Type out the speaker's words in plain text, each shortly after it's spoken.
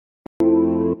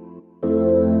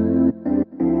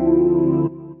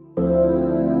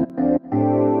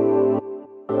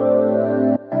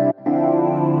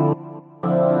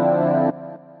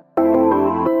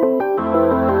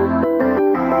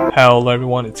Hello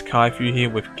everyone, it's Kaifu here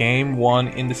with game 1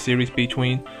 in the series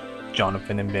between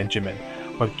Johnathan and Benjamin.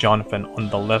 With Johnathan on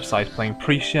the left side playing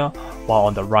Pricia, while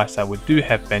on the right side we do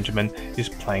have Benjamin is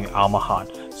playing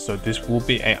Alhama'at. So this will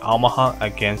be an Alhama'at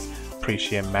against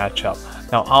Pricia matchup.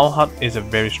 Now Alhama'at is a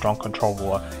very strong control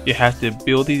ruler. It has the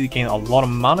ability to gain a lot of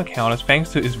mana counters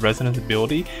thanks to its resonance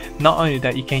ability. Not only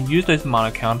that, you can use those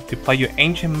mana counters to play your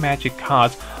ancient magic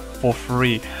cards for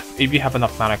free if you have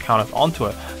enough mana counters onto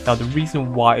it. Now the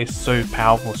reason why it's so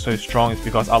powerful, so strong is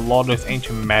because a lot of those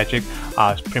ancient magic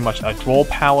are pretty much a draw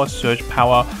power, search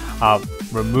power,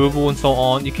 removal and so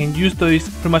on. You can use those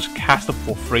pretty much cast it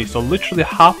for free. So literally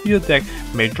half of your deck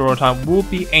majority of the time will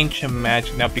be ancient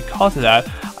magic. Now because of that,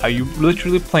 you're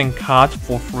literally playing cards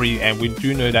for free, and we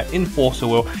do know that in Force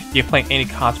Will, you're playing any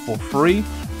cards for free,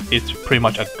 it's pretty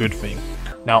much a good thing.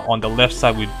 Now on the left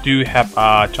side we do have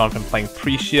Johnathan playing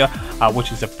Pricia,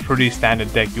 which is a pretty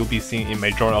standard deck you'll be seeing in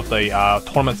majority of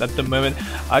the tournaments at the moment,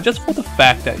 just for the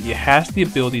fact that it has the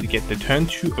ability to get the turn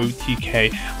 2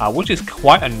 OTK, which is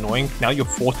quite annoying. Now you're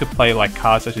forced to play like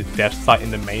cards such as Death Sight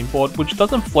in the main board, which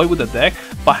doesn't float with the deck,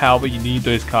 but however you need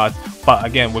those cards. But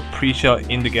again, with Pricia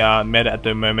in the meta at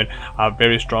the moment,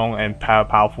 very strong and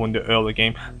powerful in the early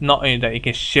game. Not only that, it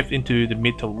can shift into the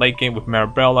mid to late game with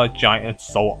Marabella, Giant and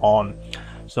so on.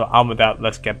 So with that,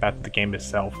 let's get back to the game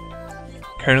itself.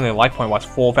 Currently life point was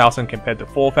 4,000 compared to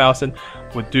 4,000.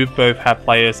 We do both have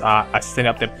players setting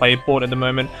up their play board at the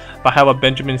moment. But however,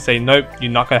 Benjamin say nope,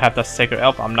 you're not gonna have that Sacred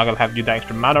Elf. I'm not gonna have you that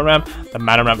extra mana ramp. The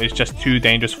mana ramp is just too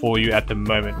dangerous for you at the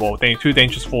moment. Well, too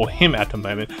dangerous for him at the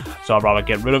moment. So I'd rather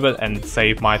get rid of it and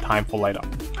save my time for later.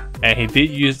 And he did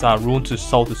use Rune to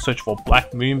Soul to search for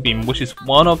Black Moonbeam, which is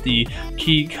one of the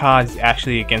key cards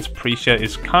actually against Pricia.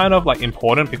 Is kind of like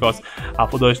important because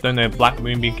for those who don't know, Black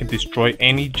Moonbeam can destroy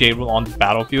any J rule on the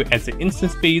battlefield as an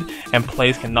instant speed, and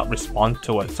players cannot respond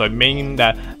to it. So meaning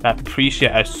that Pricia,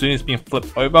 as soon as being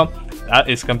flipped over, that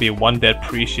is going to be one dead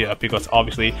Pricia, because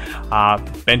obviously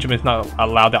Benjamin's not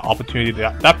allowed that opportunity.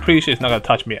 That Pricia is not going to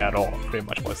touch me at all, pretty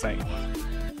much what I'm saying.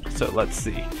 So let's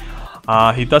see.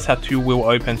 He does have 2 will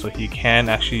open, so he can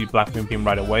actually Black Moonbeam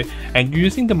right away. And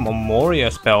using the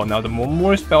Memoria spell, now the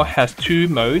Memoria spell has 2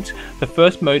 modes. The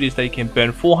first mode is that you can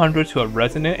burn 400 to a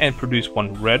resonant and produce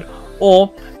 1 red,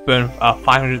 or burn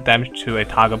 500 damage to a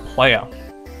target player.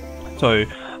 So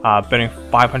burning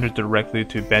 500 directly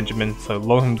to Benjamin, so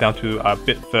lower him down to a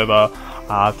bit further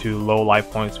to low life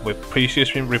points with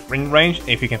Precious in range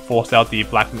if you can force out the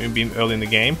Black Moonbeam early in the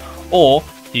game, or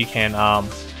you can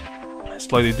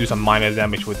slowly do some minor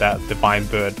damage with that Divine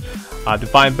Bird.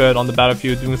 Divine Bird on the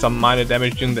battlefield doing some minor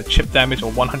damage, doing the chip damage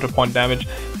or 100 point damage,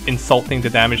 insulting the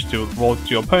damage to roll to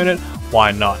your opponent.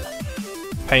 Why not?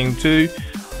 Paying 2.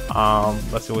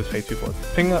 Let's always pay 2 for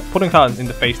it. Putting cards in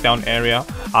the face down area.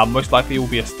 Most likely it will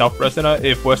be a Stealth Resonator.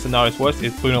 If worse than is worse,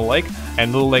 it's Lunar Lake,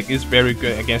 and Lunar Lake is very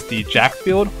good against the Jack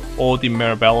build or the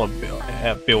Marabella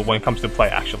build when it comes to play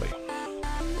actually.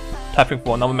 Tapping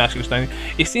for another magic stone.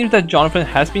 It seems that Johnathan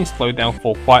has been slowed down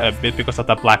for quite a bit because of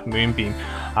that Black Moonbeam.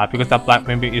 Because that Black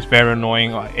Moonbeam is very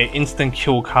annoying, an instant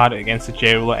kill card against the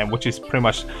J ruler, and which is pretty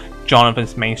much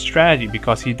Jonathan's main strategy,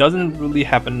 because he doesn't really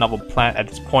have another plan at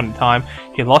this point in time.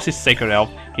 He lost his Sacred Elf,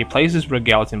 he plays his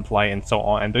Regales in play and so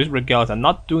on, and those Regales are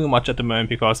not doing much at the moment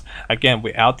because again,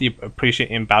 without the Pricia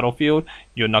in battlefield,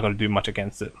 you're not going to do much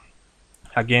against it.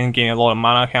 Again, getting a lot of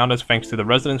mana counters thanks to the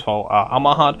resonance for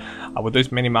Alhama'at. With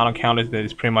those many mana counters, that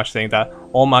is pretty much saying that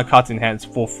all my cards in hand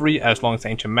for free as long as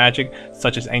ancient magic,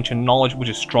 such as Ancient Knowledge, which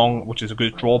is strong, which is a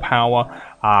good draw power,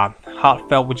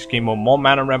 Heartfelt, which is getting more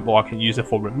mana ramp, or I can use it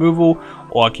for removal,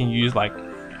 or I can use like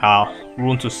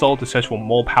Rune to Soul to search for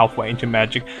more powerful ancient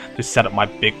magic to set up my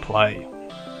big play.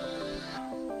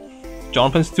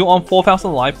 Jonathan's still on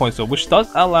 4,000 life points, so which does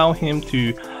allow him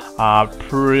to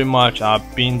pretty much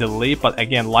be in the lead, but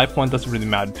again, life point doesn't really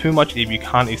matter too much if you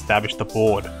can't establish the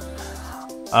board.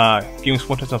 Giving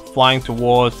Swatters of flying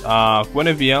towards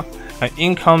Guinevere.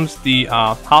 In comes the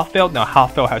Heartfelt. Now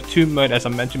Heartfelt has 2 modes as I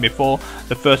mentioned before.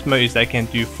 The first mode is that it can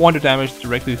do 400 damage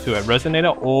directly to a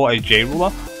Resonator or a J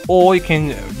ruler, or you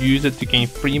can use it to gain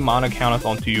free mana counters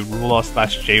onto your ruler /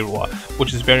 J ruler,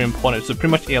 which is very important. So pretty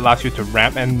much it allows you to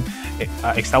ramp and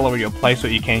accelerate your play, so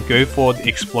you can go for the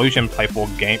explosion play for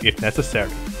a game if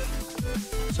necessary.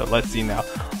 So let's see now.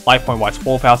 Life point wise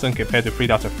 4,000 compared to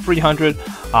 3,300.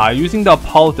 Using the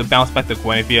Apollo to bounce back the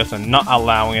Guinevere, so not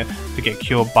allowing it to get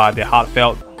killed by the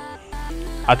Heartfelt.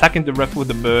 Attacking directly with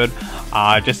the bird,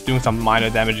 just doing some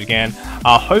minor damage again.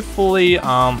 Hopefully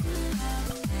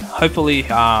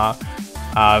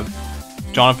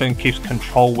Johnathan keeps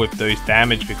control with those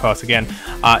damage, because again,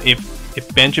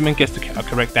 if Benjamin gets the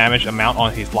correct damage amount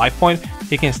on his life point,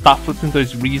 he can start flipping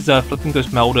those Riza, flipping those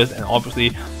Melders, and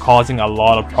obviously causing a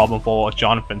lot of problem for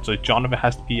Johnathan. So Johnathan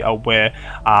has to be aware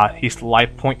his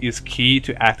life point is key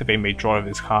to activate majority of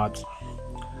his cards.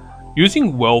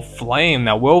 Using World Flame.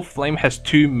 Now World Flame has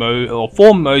 4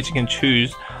 modes you can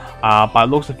choose. By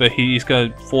looks of it, he's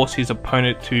going to force his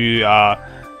opponent to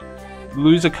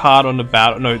lose a card on the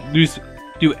battle. No,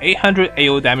 do 800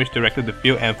 AO damage directly to the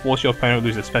field and force your opponent to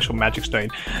lose a special magic stone.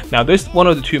 Now this is one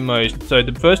of the 2 modes. So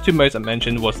the first 2 modes I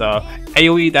mentioned was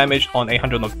AoE damage on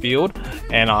 800 on the field,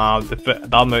 and the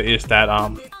other mode is that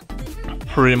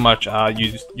pretty much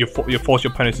you force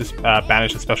your opponent to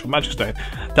banish a special magic stone.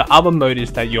 The other mode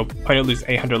is that your opponent loses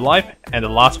 800 life, and the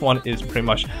last one is pretty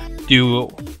much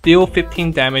deal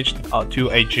 15 damage to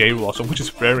a J roll, so which is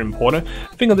very important.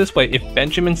 Think of this way: if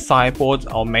Benjamin sideboards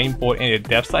our main board in the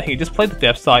depth side, he just played the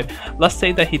depth side. Let's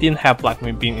say that he didn't have Black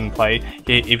Moonbeam in play.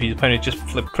 If his opponent just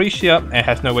flipped Pricia and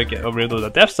has no way to get rid of the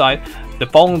depth side, the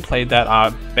following play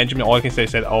that Benjamin all he can say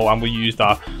said, "Oh, I'm going to use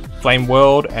the Flame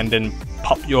World and then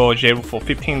pop your J roll for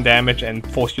 15 damage and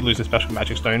force you to lose a special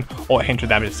magic stone or 100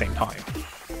 damage at the same time."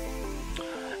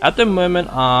 At the moment,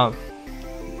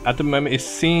 it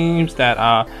seems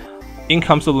that in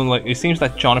comes the Lunar Lake. It seems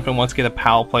that Johnathan wants to get a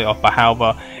power play off, but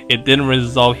however, it didn't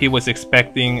resolve. He was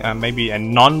expecting maybe a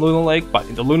non-Lunar Lake, but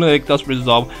the Lunar Lake does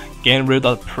resolve, getting rid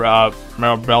of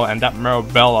Marabella, and that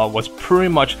Marabella was pretty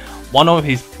much one of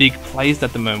his big plays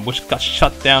at the moment, which got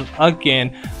shut down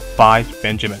again by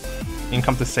Benjamin. In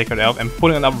comes the Sacred Elf and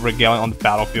putting another Regalia on the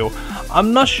battlefield.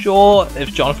 I'm not sure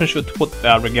if Johnathan should put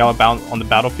Regalia bound on the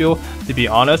battlefield, to be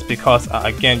honest, because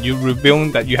again, you're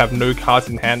revealing that you have no cards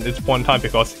in hand at this point in time,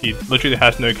 because he literally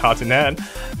has no cards in hand.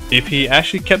 If he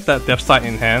actually kept that depth side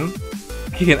in hand,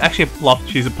 he can actually bluff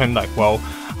his opponent like, well,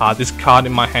 this card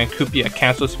in my hand could be a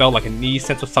cancel spell like a knee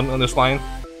sense or something on this line.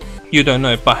 You don't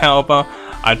know, but however,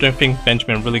 I don't think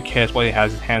Benjamin really cares what he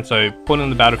has in his hand, so putting on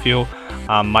the battlefield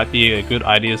might be a good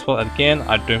idea as well. Again,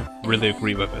 I don't really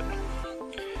agree with it.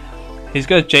 He's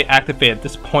going to J activate at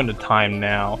this point in time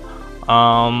now.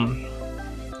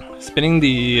 Spinning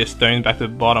the stone back to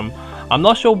the bottom. I'm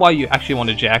not sure why you actually want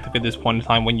to J activate at this point in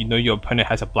time when you know your opponent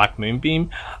has a Black Moonbeam.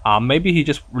 Maybe he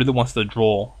just really wants to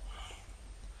draw.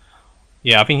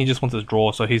 Yeah, I think he just wants to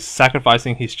draw, so he's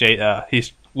sacrificing his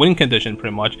win condition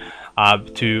pretty much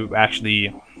to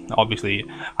actually, obviously,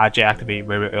 J activate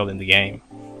very early in the game.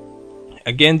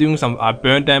 Again, doing some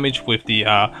burn damage with the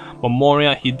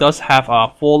Memoria. He does have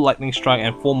 4 Lightning Strike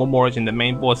and 4 Memorias in the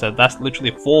main board, so that's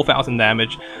literally 4,000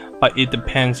 damage. But it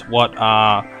depends what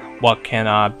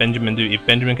can Benjamin do. If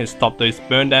Benjamin can stop those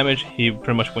burn damage, he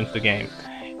pretty much wins the game.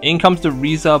 In comes the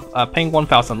Riza, paying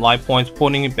 1,000 life points,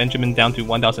 putting Benjamin down to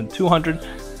 1,200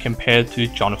 compared to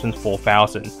Jonathan's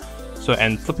 4,000. So,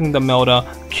 and flipping the Melder,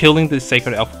 killing the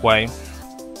Sacred Elf away.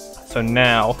 So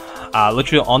now,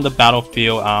 literally on the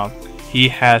battlefield, he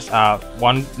has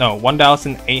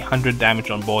 1,800 damage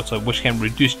on board, so which can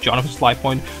reduce Jonathan's life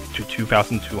point to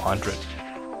 2,200.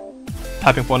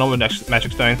 Tapping for another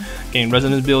Magic Stone, gain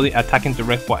Resonance ability, attacking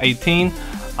direct for 18.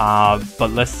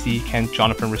 But let's see, can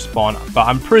Johnathan respond? But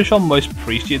I'm pretty sure most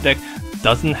Pricia deck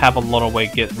doesn't have a lot of way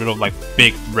to get rid of like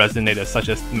big resonators such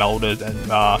as Melders and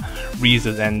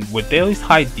Reezers, and with Daily's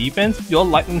high defense, your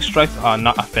Lightning Strikes are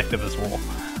not effective as well.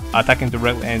 Attacking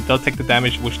directly, and does take the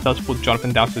damage, which does put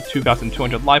Johnathan down to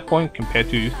 2,200 life point compared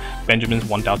to Benjamin's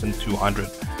 1,200.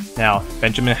 Now,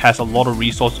 Benjamin has a lot of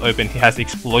resources open. He has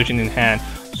Explosion in hand,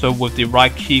 so with the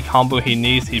right key combo he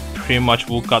needs, he pretty much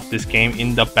will got this game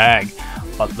in the bag.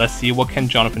 But let's see what can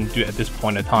Johnathan do at this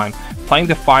point in time. Playing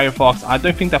the Firefox, I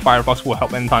don't think that Firefox will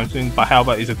help anytime soon, but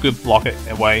however, is a good block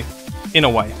in a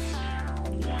way.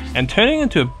 And turning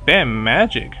into a Bear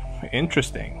Magic,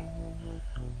 interesting.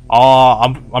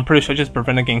 I'm pretty sure just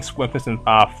preventing getting swiftness and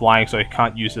flying, so he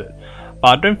can't use it. But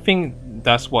I don't think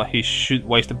that's what he should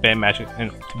waste the Bear Magic in,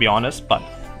 to be honest. But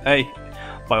hey,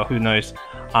 but who knows?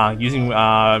 Using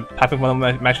tapping one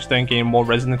of Magic Stone, getting more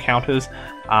resonant counters,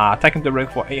 attacking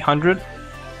direct for 800,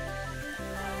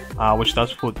 which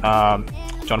does put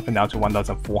Johnathan down to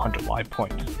 1,400 life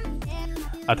point.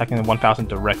 Attacking 1,000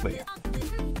 directly.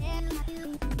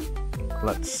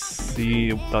 Let's see,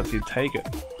 does he take it?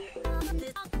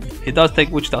 It does take,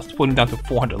 which does put him down to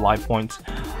 400 life points.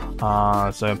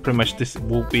 So pretty much this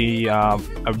will be a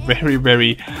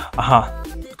very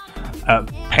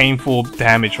painful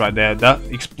damage right there. That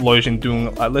explosion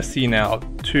doing, let's see now,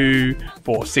 2,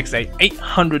 4, 6, 8,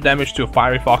 800 damage to a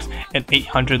Fiery Fox and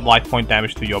 800 life point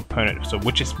damage to your opponent. So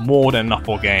which is more than enough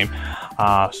for a game.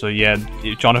 So yeah,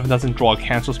 if Johnathan doesn't draw a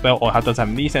cancel spell or doesn't have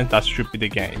knee sense, that should be the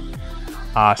game.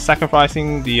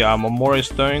 Sacrificing the Memorial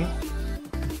Stone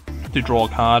to draw a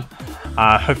card.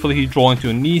 Hopefully he draw into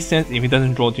a knee sense. If he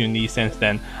doesn't draw into a knee sense,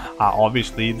 then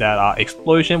obviously that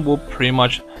explosion will pretty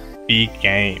much be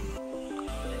game.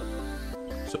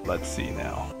 So let's see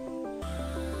now.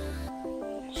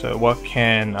 So what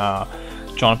can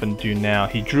Johnathan do now?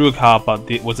 He drew a card, but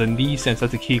it was a knee sense.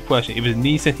 That's a key question. If it's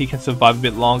knee sense, he can survive a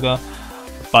bit longer.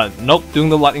 But nope, doing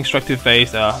the lightning strike to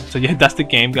face. So yeah, that's the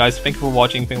game, guys. Thank you for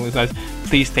watching. Thank you guys.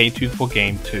 Please stay tuned for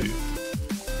game 2.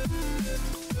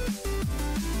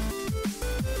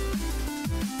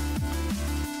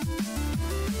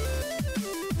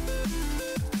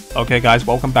 Okay guys,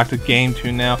 welcome back to game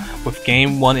 2 now. With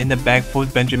game 1 in the bag for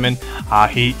Benjamin,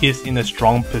 he is in a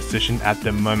strong position at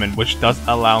the moment, which does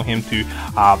allow him to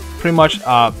pretty much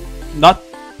not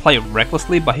play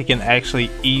recklessly, but he can actually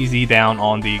easy down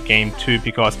on the game 2,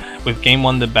 because with game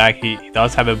 1 in the bag, he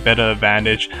does have a better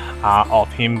advantage of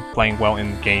him playing well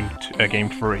in game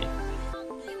 3.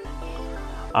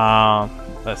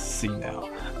 Let's see now.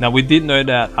 Now we did know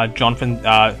that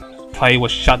Johnathan play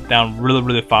was shut down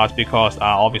really fast, because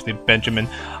obviously Benjamin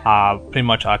pretty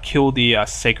much killed the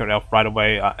Sacred Elf right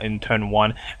away in turn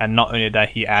 1, and not only that,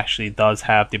 he actually does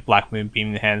have the Black Moon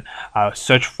Beam in hand,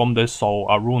 search from the soul,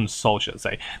 ruined soul should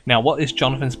say. Now what is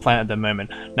Johnathan's plan at the moment?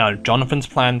 Now Johnathan's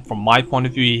plan, from my point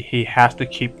of view, he has to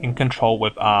keep in control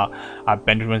with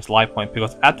Benjamin's life point,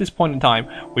 because at this point in time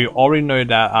we already know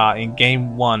that in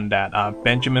game 1 that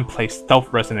Benjamin plays Stealth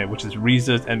Resonate, which is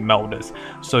Reezers and Melders,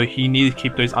 so he needs to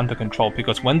keep those under control,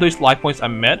 because when those life points are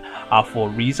met for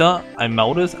Reezer and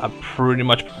Melders are pretty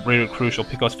much really crucial.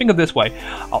 Because think of this way,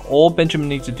 all Benjamin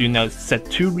needs to do now is set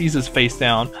 2 Reezers face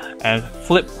down and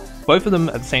flip both of them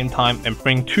at the same time and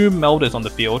bring 2 Melders on the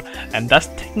field, and that's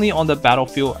technically on the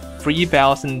battlefield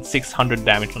 3,600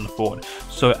 damage on the board.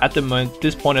 So at the moment,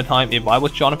 this point in time, if I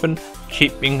was Johnathan,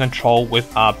 keeping control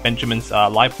with Benjamin's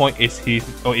life point is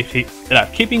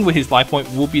keeping with his life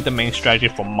point will be the main strategy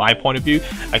from my point of view.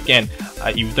 Again,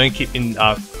 if you don't keep in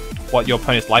what your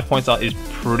opponent's life points are, is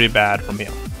pretty bad from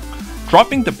here.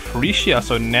 Dropping the Pricia,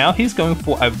 so now he's going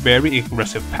for a very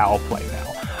aggressive power play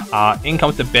now. In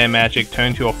comes the Bear Magic,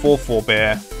 turn to a 4/4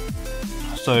 Bear,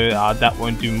 so that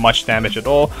won't do much damage at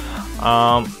all.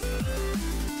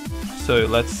 So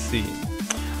let's see.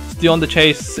 Still on the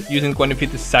chase, using Guinevere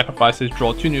to sacrifices,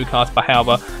 draw 2 new cards, but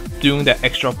however, doing that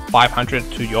extra 500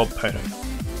 to your opponent.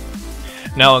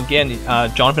 Now again,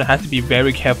 Johnathan has to be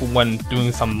very careful when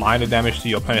doing some minor damage to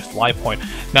your opponent's life point.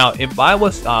 Now if I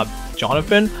was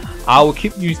Johnathan, I will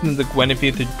keep using the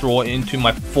Guinevere to draw into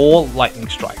my 4 lightning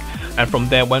strike, and from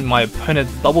there, when my opponent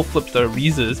double flips the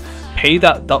Reezers, pay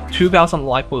that 2,000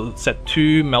 life will set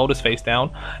 2 Melders face down.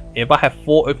 If I have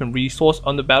 4 open resource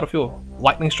on the battlefield,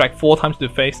 lightning strike 4 times to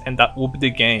the face, and that will be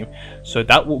the game. So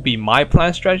that will be my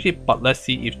plan strategy, but let's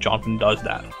see if Johnathan does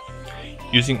that.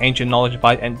 Using Ancient Knowledge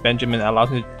by Benjamin allows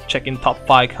him to check in top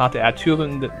 5 cards to add 2 of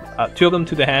them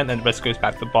to the hand, and the rest goes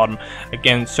back to the bottom.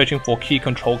 Again, searching for key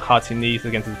control cards he needs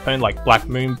against his opponent, like Black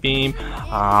Moon Beam,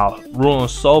 Ruined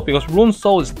Soul, because Ruined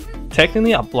Soul is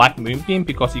technically a Black Moon Beam,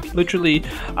 because you can literally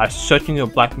searching your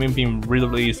Black Moon Beam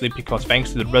really easily, because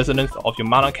thanks to the resonance of your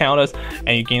mana counters,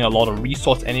 and you gain a lot of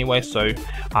resource anyway, so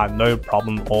no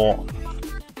problem at all.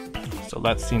 So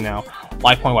let's see now.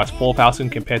 Life point was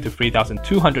 4,000 compared to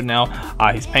 3,200 now.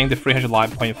 He's paying the 300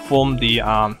 life point from the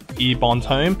E-Bond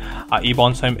Tome.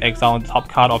 E-Bond Tome exile the top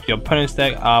card of your opponent's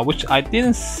deck, which I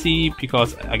didn't see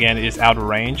because again it is out of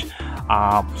range.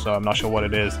 So I'm not sure what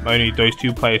it is. Only those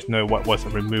 2 players know what was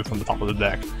removed from the top of the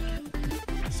deck.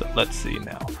 So let's see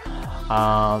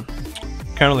now.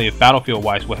 Currently, battlefield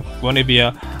wise, we have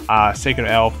Guinevere, Sacred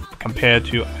Elf compared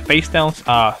to face down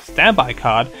standby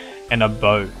card and a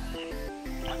bow.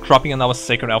 Dropping another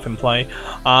Sacred Elf in play.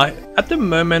 At the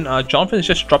moment, Johnathan is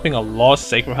just dropping a lot of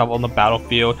Sacred Elf on the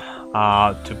battlefield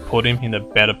to put him in a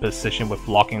better position with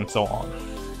blocking and so on.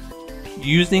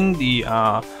 Using the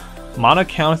mana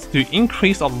counters to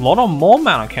increase a lot of more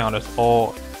mana counters,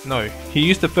 or no, he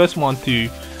used the first one to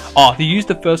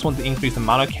increase the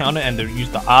mana counter, and then use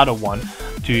the other one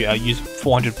to use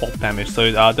 400 bulk damage.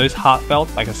 So those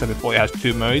Heartfelt, like I said before, it has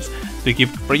 2 modes, to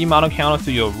give 3 mana counters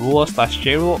to your ruler /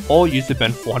 J-Ruler, or use to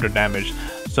burn 400 damage.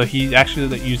 So he's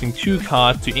actually using 2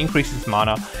 cards to increase his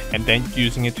mana, and then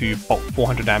using it to bulk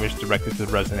 400 damage directly to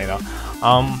the Resonator.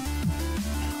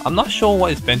 I'm not sure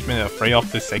what is Benjamin afraid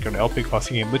of this Sacred Elf, because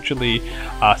he can literally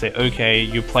say, okay,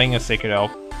 you're playing a Sacred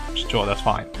Elf, sure, that's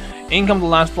fine. In comes the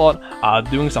Lancelot,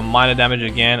 doing some minor damage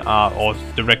again, or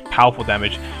direct powerful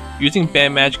damage. Using Bear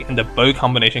Magic and the Bow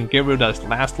combination, get rid of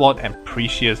Lancelot and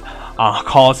Precia's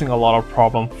causing a lot of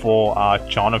problem for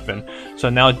Johnathan. So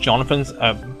now Jonathan's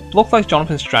looks like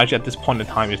Jonathan's strategy at this point in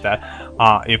time is that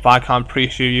if I can't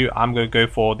Pricia you, I'm going to go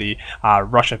for the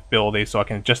rush ability, so I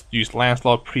can just use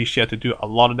Lancelot Pricia to do a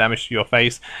lot of damage to your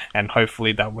face, and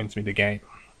hopefully that wins me the game.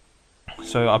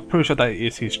 So I'm pretty sure that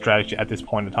is his strategy at this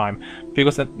point in time,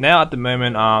 because now at the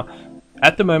moment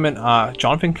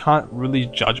Johnathan can't really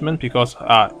judgment, because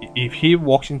if he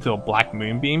walks into a Black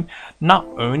Moonbeam, not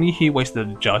only he wasted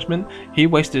the judgment, he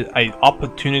wasted an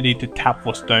opportunity to tap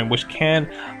for stone, which can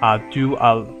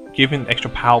give him extra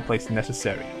power plays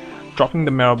necessary. Dropping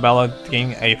the Marabella,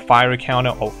 getting a fire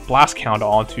counter or blast counter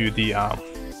onto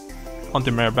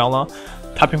Marabella,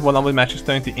 tapping for another magic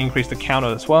stone to increase the counter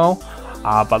as well.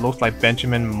 But looks like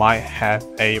Benjamin might have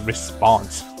a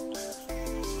response.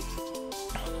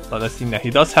 But let's see now. He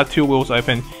does have 2 wheels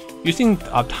open, using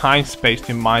time space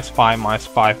to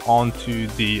 -5/-5 onto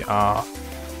the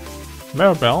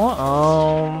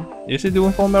Marabella. Is he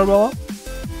doing for Marabella?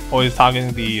 Or is he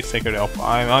targeting the Sacred Elf?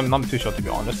 I'm not too sure, to be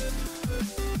honest.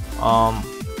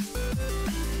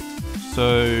 So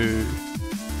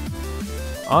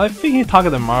I think he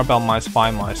targeted Marabella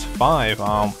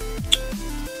 -5/-5.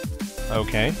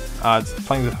 Okay. It's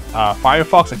playing the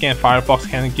Firefox. Again, Firefox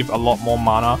can give a lot more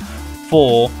mana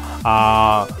for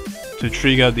to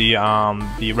trigger the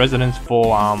resonance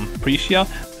for Pricia,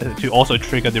 to also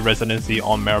trigger the residency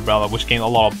on Marabella, which gain a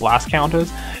lot of blast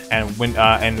counters and breeze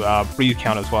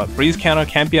counters as well. Breeze counter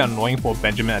can be annoying for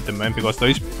Benjamin at the moment, because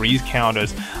those breeze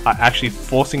counters are actually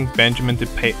forcing Benjamin to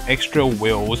pay extra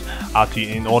wills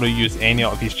in order to use any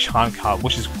of his charm card,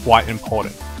 which is quite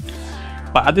important.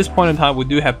 But at this point in time, we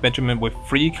do have Benjamin with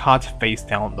 3 cards face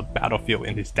down on the battlefield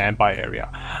in his standby area.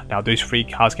 Now those 3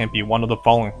 cards can be one of the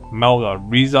following: Melda,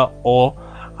 Riza, or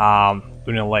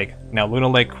Lunar Lake. Now Lunar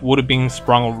Lake would have been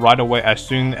sprung right away as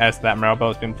soon as that Marabella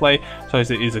has been played, so it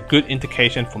is a good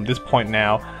indication from this point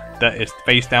now that its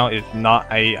face down is not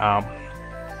a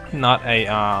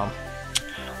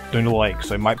Lunar Lake,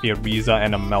 so it might be a Riza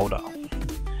and a Melda.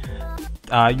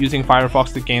 Using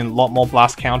Firefox to gain a lot more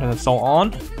blast counters and so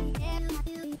on.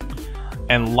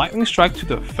 And Lightning Strike to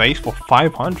the face for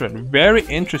 500. Very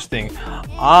interesting.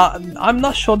 I'm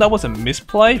not sure that was a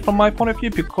misplay from my point of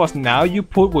view, because now you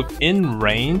put within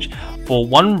range for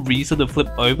 1 Riza to flip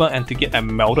over and to get a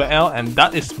Melda out, and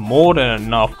that is more than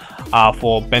enough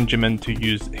for Benjamin to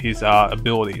use his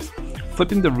abilities.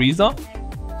 Flipping the Riza,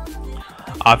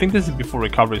 I think this is before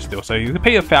recovery still, so you can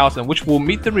pay 1,000, which will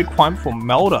meet the requirement for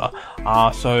Melda,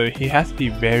 so he has to be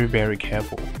very, very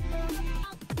careful.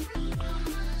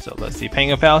 So let's see,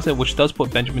 paying 1,000, which does put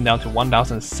Benjamin down to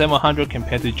 1,700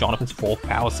 compared to Jonathan's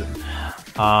 4,000.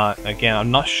 Again,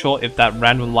 I'm not sure if that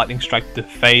random Lightning Strike to the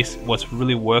face was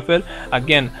really worth it.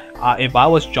 Again, if I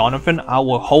was Johnathan, I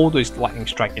will hold this Lightning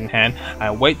Strike in hand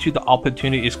and wait till the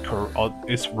opportunity is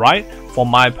right for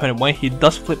my opponent. When he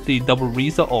does flip the double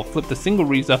Riza or flip the single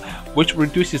Riza, which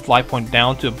reduces life point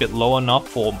down to a bit low enough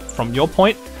from your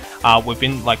point,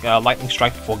 within like a Lightning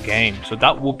Strike for game. So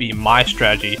that will be my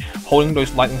strategy. Holding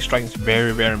those Lightning Strikes is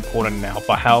very, very important now.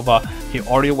 But however, he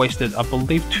already wasted, I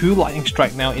believe, 2 Lightning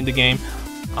Strike now in the game.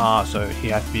 So he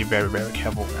has to be very, very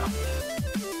careful now.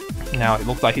 Now it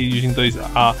looks like he's using those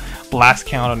blast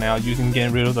counter now,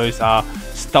 getting rid of those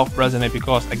stealth resonate,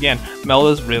 because again,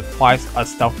 Meldas requires a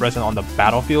stealth resonate on the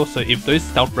battlefield. So if those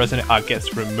stealth resonate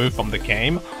gets removed from the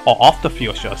game, or off the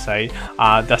field should I say,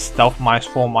 the stealth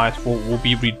 -4/-4 will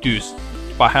be reduced.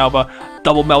 But however,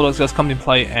 double Meldas just come into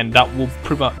play, and that will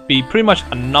be pretty much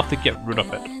enough to get rid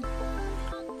of it.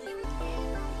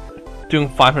 Doing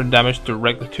 500 damage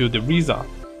directly to the Riza.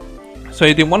 So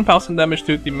he did 1,000 damage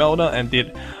to the Melda and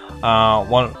did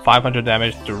 500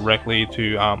 damage directly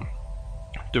to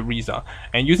the Riza,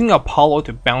 and using Apollo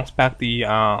to bounce back the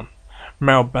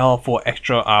Marabella for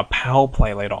extra power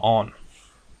play later on.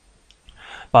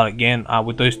 But again,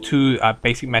 with those 2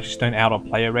 basic magic stone out of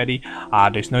play already,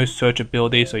 there's no search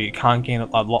ability, so you can't gain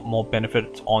a lot more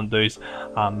benefits on those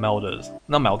Marabellas.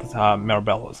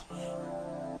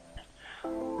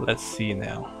 Let's see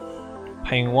now.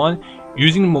 Paying 1.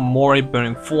 Using Momori,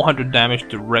 burning 400 damage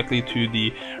directly to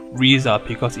the Riza,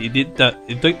 because it did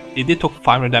took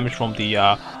 500 damage from the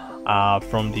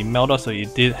Melda, so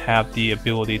it did have the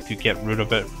ability to get rid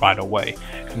of it right away,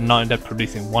 and not that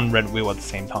producing 1 red wheel at the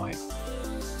same time.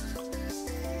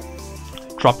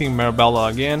 Dropping Marabella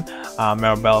again,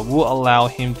 Marabella will allow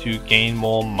him to gain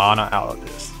more mana out of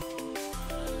this.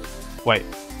 Wait,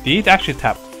 did he actually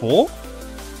tap 4?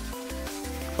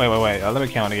 Wait, let me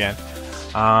count again.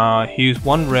 He used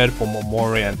 1 red for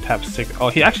Momori and tapped 6. Oh,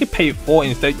 he actually paid 4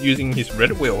 instead using his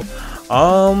red wheel.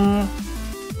 I'm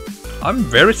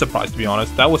very surprised, to be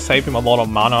honest. That would save him a lot of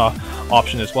mana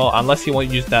option as well, unless you want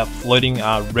to use that floating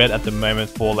red at the moment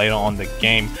for later on the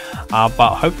game.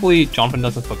 But hopefully Johnathan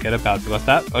doesn't forget about it, because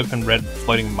that open red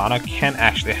floating mana can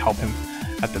actually help him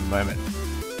at the moment.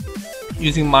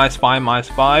 Using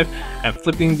 -5/-5 and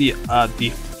flipping the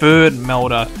third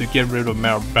Melter to get rid of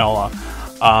Marabella.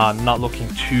 Not looking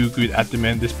too good at the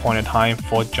moment, this point in time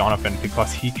for Johnathan,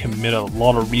 because he committed a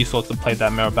lot of resources to play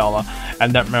that Marabella,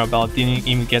 and that Marabella didn't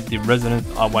even get the resonance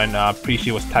when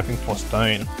Pricia was tapping for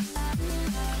stone.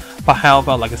 But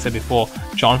however, like I said before,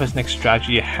 Jonathan's next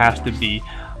strategy has to be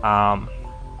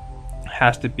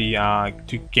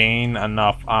to gain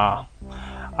enough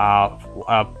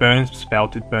burn spell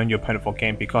to burn your opponent for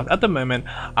game, because at the moment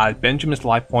Benjamin's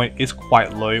life point is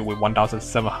quite low with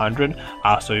 1700,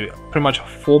 so pretty much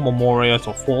 4 Memorials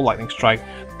or 4 Lightning Strike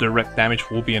direct damage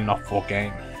will be enough for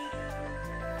game.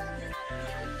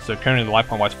 So currently the life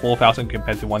point wise 4000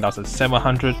 compared to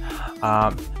 1700.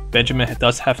 Benjamin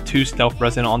does have 2 Stealth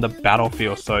Resonant on the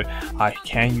battlefield, so he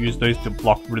can use those to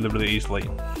block really easily.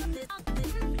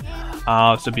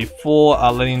 So before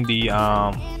letting the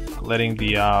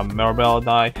Marabella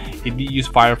die, he did use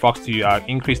Firefox to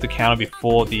increase the counter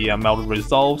before the Melter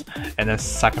resolves, and then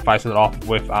sacrifice it off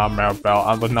with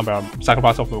Marabella,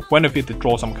 sacrifice off with Guinevere to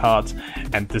draw some cards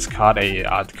and discard the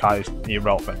card is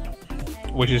irrelevant,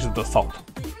 which is the Salt.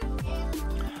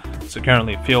 So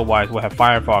currently field wise we have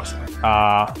Firefox,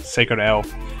 Sacred Elf,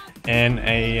 and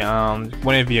a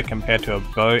Guinevere compared to a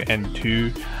bow and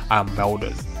 2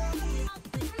 Melters.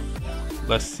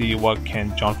 Let's see what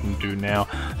can Johnathan do now.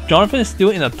 Johnathan is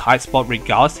still in a tight spot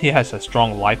regardless. He has a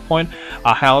strong life point.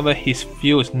 However, his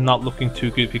field is not looking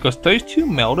too good, because those 2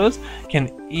 Melters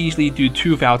can easily do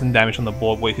 2000 damage on the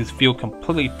board with his field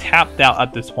completely tapped out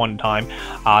at this point in time.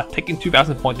 Taking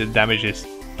 2000 points of damage is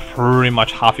pretty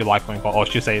much half your life point gone, or I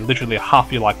should say literally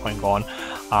half your life point gone.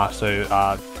 So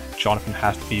Johnathan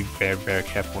has to be very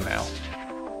careful now.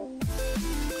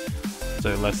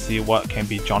 So let's see what can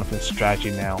be Jonathan's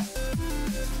strategy now.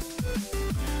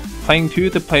 Playing 2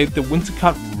 to play the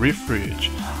Wintercut Refuge,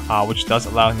 which does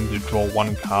allow him to draw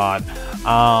 1 card.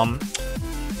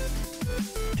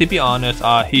 To be honest,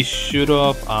 he should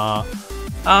have.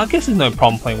 I guess there's no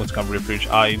problem playing Wintercut Refuge.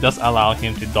 It does allow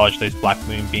him to dodge those Black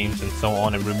Moon Beams and so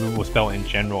on, and removal spell in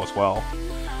general as well.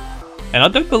 And I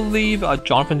don't believe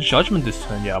Jonathan's Judgment this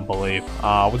turn yet, I believe.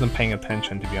 I wasn't paying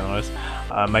attention, to be honest.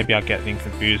 Maybe I get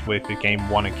confused with the game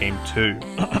 1 and game 2.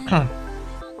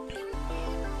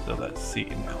 So let's see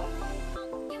now.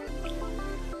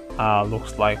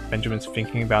 Looks like Benjamin's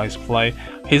thinking about his play.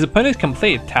 His opponent is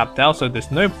completely tapped out, so there's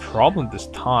no problem this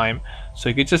time. So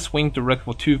you can just swing direct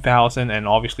for 2000, and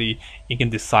obviously you can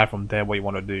decide from there what you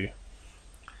want to do.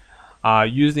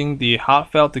 Using the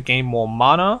Heartfelt to gain more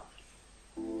mana.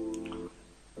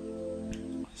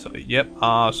 So yep,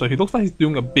 so he looks like he's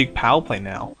doing a big power play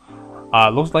now.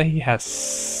 Looks like he has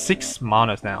 6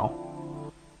 manas now.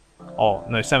 Oh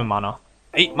no, 7 mana.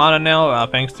 8 mana now,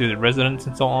 thanks to the Resonance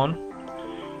and so on.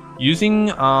 Using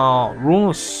Rune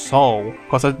of Soul,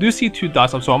 because I do see 2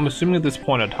 dice up, so I'm assuming at this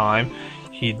point in time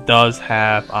he does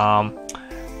have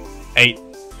 8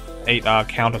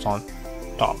 counters on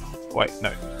top. Wait,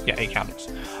 no, yeah, 8 counters.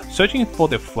 Searching for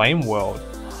the Flame World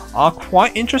are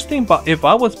quite interesting, but if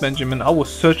I was Benjamin, I would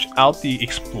search out the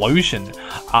Explosion,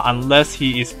 unless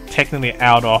he is technically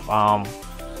out of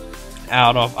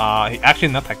actually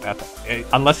not like that,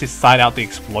 unless he side out the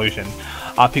Explosion,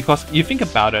 because you think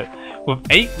about it, with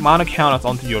 8 mana counters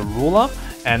onto your ruler,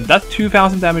 and that's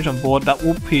 2000 damage on board, that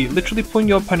will be literally putting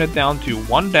your opponent down to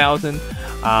 1000,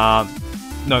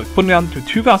 no, putting down to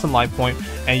 2000 life point,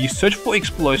 and you search for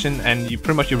Explosion, and you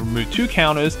pretty much remove 2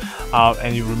 counters,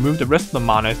 and you remove the rest of the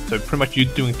mana, so pretty much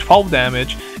you're doing 12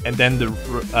 damage, and then the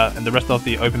rest of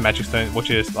the open Magic Stone,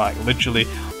 which is like literally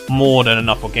more than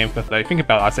enough for game. Because like, think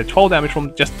about it, I said 12 damage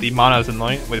from just the mana is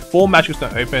annoying. With 4 Magic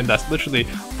Stone open, that's literally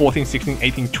 14, 16,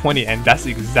 18, 20, and that's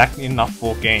exactly enough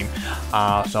for game.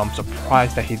 So I'm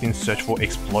surprised that he didn't search for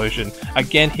Explosion.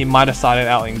 Again, he might have sided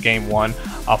out in game 1,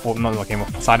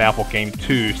 sided out for game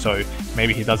 2, so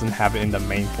maybe he doesn't have it in the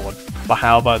main board. But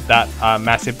however, that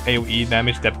massive AoE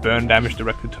damage, that burn damage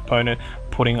directed to opponent,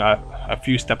 putting a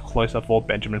few steps closer for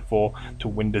Benjamin to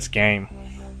win this game.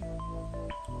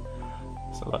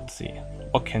 So let's see,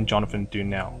 what can Johnathan do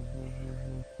now?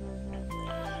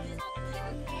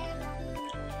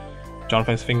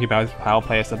 Jonathan's thinking about his power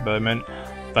play at the moment.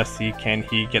 Let's see, can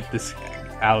he get this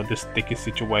out of this sticky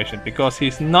situation, because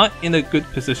he's not in a good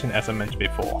position as I mentioned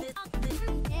before.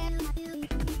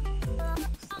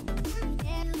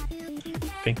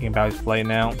 Thinking about his play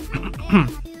now.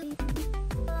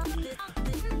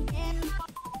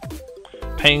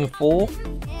 Paying 4.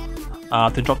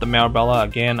 to drop the Marabella.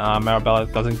 Again,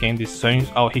 Marabella doesn't gain these stones.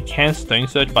 Oh, he can Stone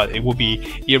Search, but it will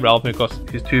be irrelevant because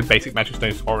his 2 basic magic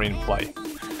stones are in play.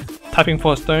 Tapping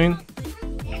for a stone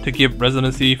to give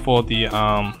residency for the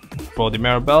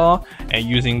Marabella, and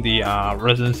using the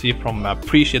residency from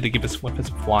Pricia to give his weapons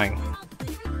flying.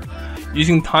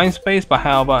 Using time space, but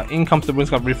however, in comes the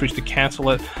Runescarred Refresh to cancel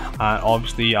it,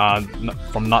 obviously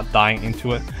from not dying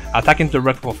into it. Attacking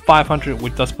directly for 500,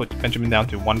 which does put Benjamin down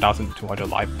to 1200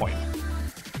 life point.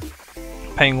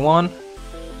 Paying 1,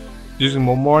 using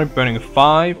more Mori, burning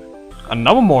 5,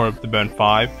 another Mori to burn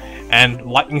 5, and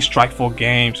Lightning Strike for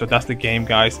game. So that's the game,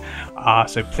 guys.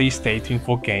 So please stay tuned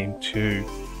for game 2.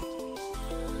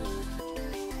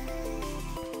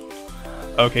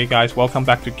 Okay guys, welcome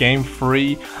back to game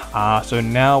 3. So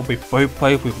now we both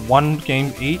played with 1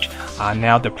 game each.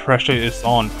 Now the pressure is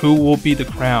on. Who will be the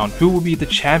crown? Who will be the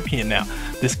champion now?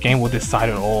 This game will decide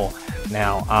it all.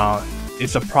 Now,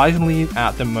 it's surprisingly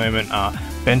at the moment,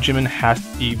 Benjamin has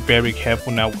to be very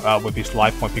careful now with his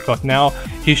life point, because now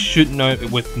he should know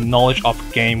with knowledge of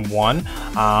game 1,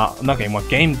 not game 1,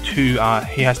 game 2,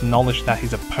 he has knowledge that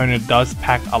his opponent does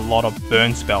pack a lot of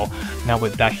burn spell. Now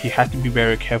with that, he has to be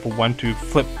very careful when to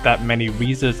flip that many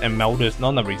Reezers and Melders,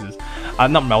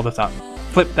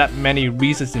 flip that many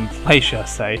Reezers in play, shall I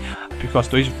say, because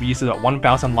those Reezers at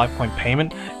 1000 life point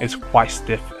payment is quite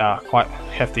stiff, quite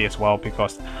hefty as well,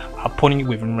 because putting you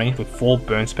within range with 4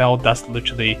 burn spell, that's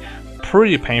literally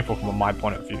pretty painful from my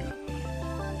point of view.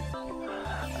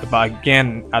 But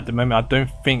again, at the moment, I don't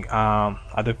think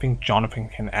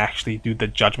Johnathan can actually do the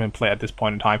judgment play at this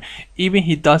point in time. Even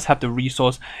he does have the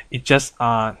resource, it's just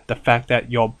the fact that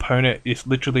your opponent is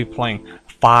literally playing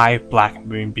 5 Black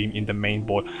Moonbeam in the main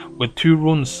board with 2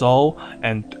 Rune Soul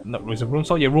and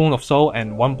Rune of Soul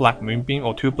and 1 Black Moonbeam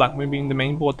or 2 Black Moonbeam in the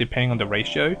main board, depending on the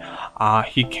ratio.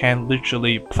 He can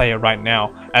literally play it right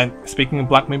now. And speaking of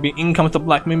Black Moonbeam, in comes the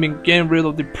Black Moonbeam, getting rid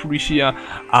of the Pricia.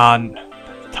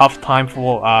 Tough time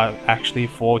for actually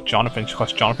for Johnathan,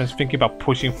 because Jonathan's thinking about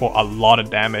pushing for a lot of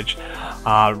damage.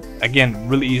 Again,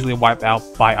 really easily wiped out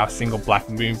by a single Black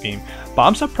Moonbeam. But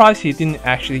I'm surprised he didn't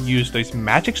actually use those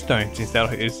magic stones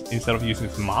instead of using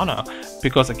his mana,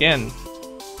 because again,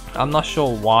 I'm not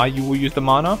sure why you will use the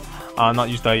mana. Not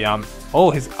use the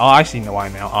I see why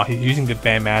now. He's using the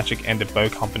Bear Magic and the Bow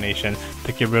combination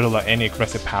to get rid of any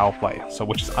aggressive power play, so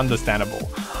which is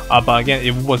understandable. But again,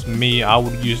 if it was me, I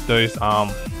would use those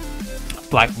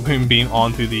Black Moonbeam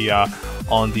onto the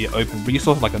on the open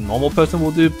resource like a normal person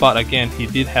will do. But again, he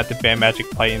did have the Bear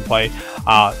Magic play in play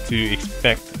to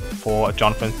expect for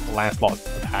Jonathan's Lancelot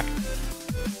attack.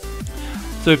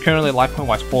 So currently life point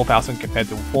wise 4000 compared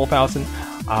to 4000.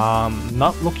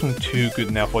 Not looking too good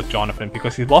now for Johnathan,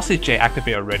 because he lost his J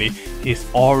activate already. He's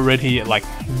already like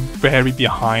very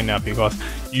behind now, because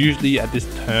usually at this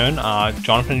turn,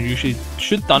 Johnathan usually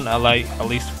should done like at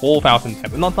least 4000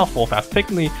 damage, not 4000,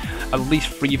 technically at least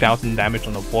 3000 damage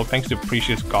on the board thanks to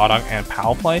Precious Guard and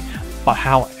power play. But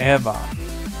however,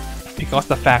 because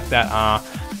the fact that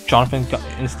Johnathan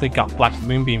instantly got Black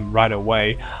Moonbeam right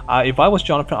away. If I was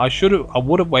Johnathan, I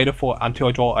would have waited for until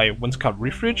I draw a Runescarred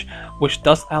Refresh, which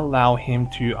does allow him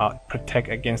to protect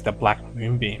against the Black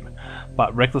Moonbeam.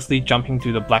 But recklessly jumping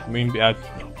to the Black Moonbeam,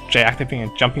 J-activating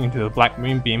and jumping into the Black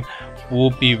Moonbeam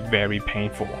will be very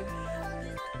painful.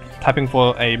 Tapping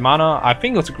for a mana, I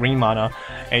think it was a green mana,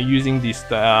 and using this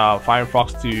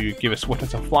Firefox to give it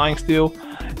swiftness and flying still,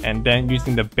 and then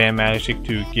using the Bear Magic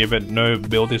to give it no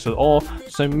abilities at all,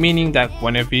 so meaning that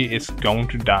Guinevere is going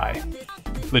to die.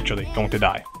 Literally going to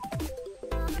die.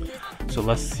 So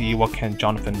let's see what can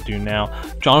Johnathan do now.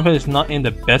 Johnathan is not in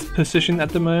the best position at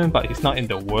the moment, but he's not in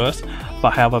the worst.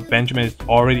 But however, Benjamin is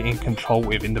already in control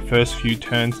within the first few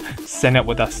turns, send it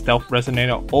with a Stealth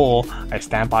Resonator or a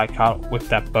standby card with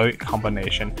that Bow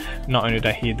combination. Not only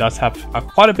that, he does have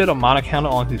quite a bit of mana counter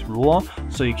on his ruler,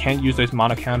 so you can use those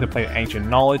mana counter to play Ancient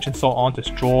Knowledge and so on to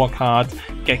draw cards,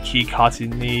 get key cards he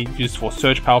needs, use for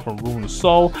search power from Rune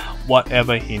Soul,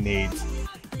 whatever he needs.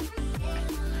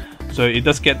 So it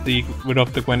does get rid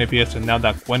of the Guinevere, so now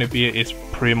that Guinevere is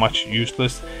pretty much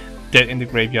useless, dead in the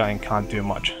graveyard and can't do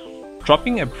much.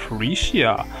 Dropping a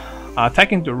Pricia,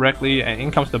 attacking directly, and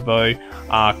in comes the Bow,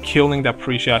 killing that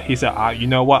Pricia. He said, you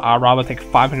know what, I'd rather take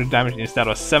 500 damage instead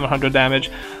of 700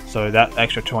 damage, so that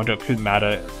extra 200 could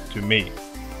matter to me.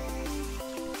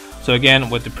 So again,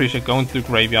 with the Pricia going through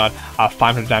graveyard,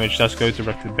 500 damage does go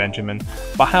direct to Benjamin.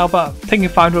 But how about taking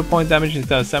 500 point damage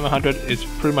instead of 700 is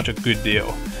pretty much a good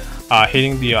deal.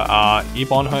 Hitting the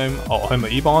E-Bond home, or home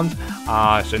of E-Bonds,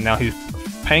 so now he's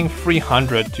paying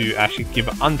 300 to actually give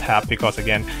it untap, because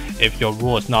again, if your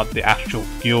rule is not the actual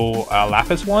Gil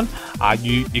Lapis one,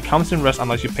 it comes in rest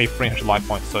unless you pay 300 life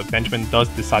points. So Benjamin does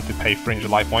decide to pay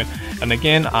 300 life points, and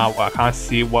again, I can't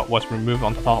see what was removed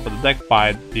on the top of the deck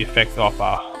by the effect of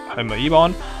Homer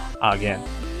Ebon. Again,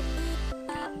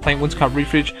 playing Windscarf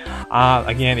Refuge.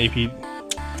 Again, if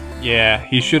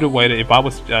he should have waited. If I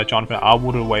was Johnathan, I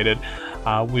would have waited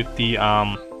with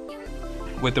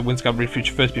the Windscarf Refuge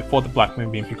first before the Black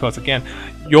Moonbeam, because again,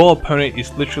 your opponent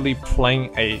is literally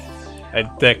playing a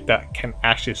deck that can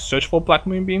actually search for Black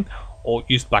Moonbeam or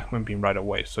use Black Moonbeam right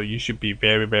away. So you should be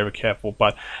very, very careful.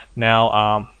 But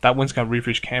now that Windscarf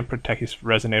Refuge can protect his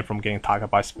Resonator from getting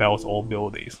targeted by spells or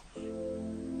abilities.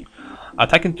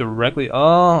 Attacking directly,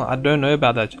 I don't know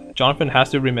about that. Johnathan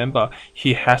has to remember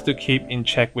he has to keep in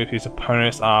check with his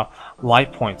opponent's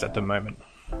life points at the moment.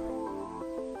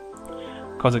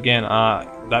 Because again,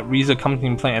 that Reza comes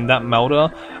in play, and that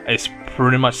Melter is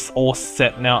pretty much all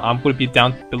set now. I'm going to be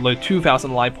down below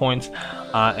 2,000 life points,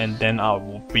 and then I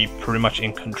will be pretty much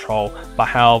in control. But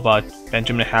however,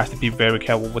 Benjamin has to be very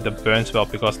careful with the burn spell,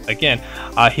 because again,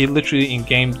 he literally in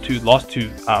game 2 lost to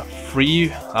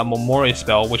 3 Memorial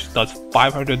spell, which does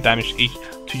 500 damage each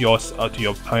to your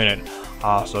opponent.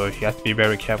 So he has to be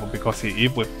very careful, because he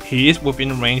is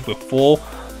within range with 4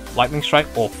 Lightning Strike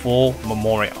or 4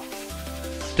 Memorial.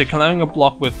 Declaring a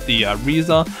block with the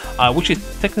Reza, which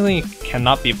is technically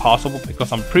cannot be possible,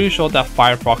 because I'm pretty sure that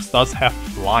Firefox does have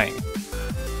flying.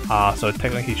 So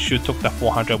technically he should took that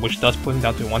 400, which does put him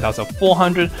down to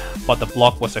 1,400, but the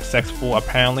block was successful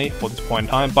apparently for this point in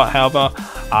time. But however,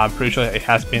 I'm pretty sure it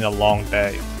has been a long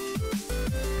day.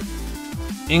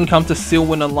 In comes the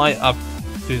Silver Light up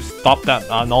to stop that,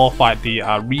 nullify the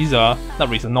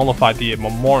nullify the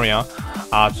Memoria,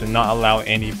 to not allow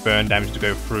any burn damage to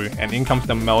go through. And in comes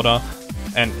the Melter,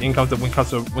 and in comes the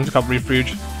Windscarf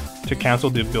Refuge to cancel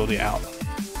the ability out.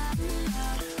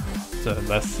 So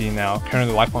let's see now.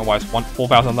 Currently life point wise,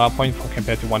 4,000 life points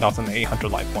compared to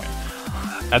 1,800 life points.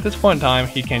 At this point in time,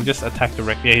 he can just attack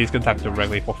directly. Yeah, he's gonna attack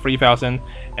directly for 3,000,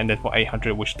 and then for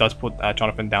 800, which does put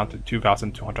Johnathan down to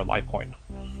 2,200 life point.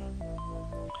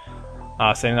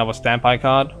 Setting up a standby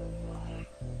card,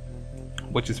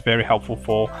 which is very helpful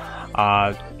for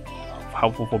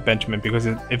Benjamin, because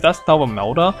if that's double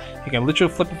Melter, he can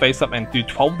literally flip the face up and do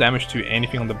 12 damage to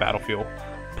anything on the battlefield.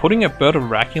 Putting a Bird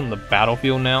of Raki on the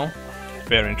battlefield now,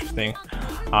 very interesting,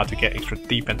 to get extra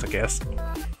defense, I guess.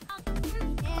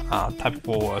 Tap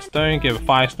for a stone, give a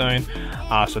fire stone,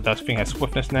 so that thing has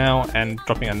swiftness now, and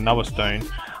dropping another stone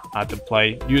to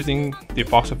play, using the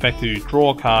box effect to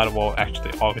draw a card, well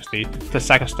actually obviously to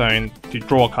sack a stone to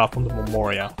draw a card from the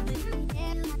Memoria.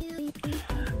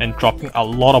 And dropping a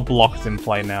lot of blocks in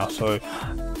play now, so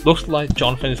looks like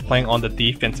Johnathan is playing on the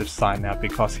defensive side now,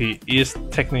 because he is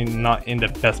technically not in the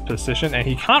best position, and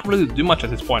he can't really do much at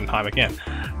this point in time again,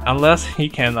 unless he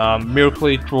can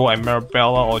miraculously draw a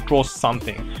Marabella or draw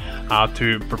something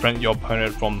to prevent your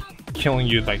opponent from killing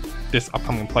you like this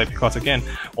upcoming play, because again,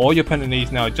 all your opponent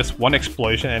needs now is just one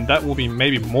explosion, and that will be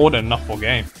maybe more than enough for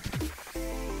game.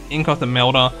 In comes the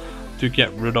Melter to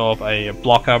get rid of a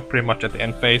blocker pretty much at the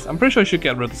end phase. I'm pretty sure he should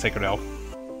get rid of the Sacred Elf.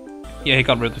 Yeah, he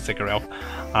got rid of the Sacred Elf.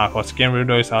 Because getting rid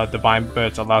of those Divine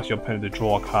Birds allows your opponent to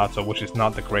draw a card, so which is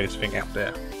not the greatest thing out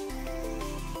there.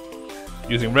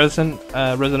 Using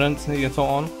Resonance and so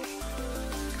on.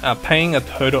 Paying a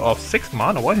total of 6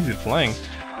 mana. What is he playing?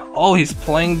 Oh, he's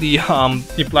playing the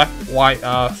black-white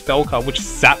spell card, which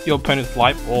sap your opponent's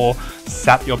life or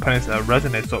sap your opponent's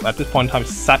Resonance. So at this point in time,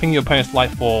 sapping your opponent's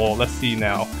life for, let's see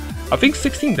now, I think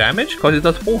 16 damage, because it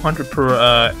does 400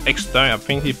 per X stone. I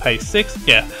think he pays 6,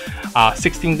 yeah,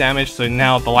 16 damage. So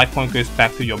now the life point goes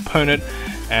back to your opponent,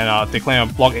 and declaring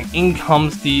a block, and in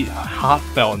comes the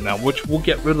Heartfelt now, which will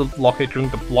get rid of the blockade during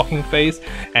the blocking phase.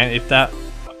 And if that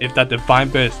Divine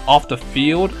Bird is off the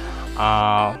field,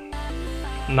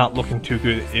 not looking too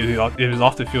good. If it's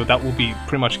off the field, that will be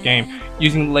pretty much game.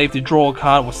 Using Lave to draw a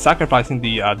card, or sacrificing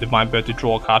the Divine Bird to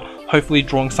draw a card, hopefully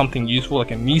drawing something useful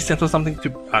like a knee sense or something to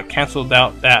cancel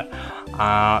out that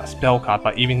spell card.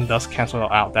 But even does cancel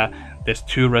out that, there's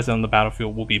 2 residents on the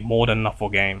battlefield, will be more than enough for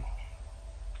game.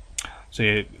 So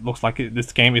yeah, it looks like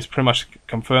this game is pretty much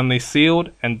confirmedly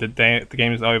sealed, and the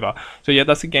game is over. So yeah,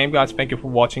 that's the game, guys. Thank you for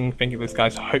watching. Thank you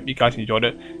guys. Hope you guys enjoyed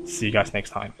it. See you guys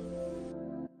next time.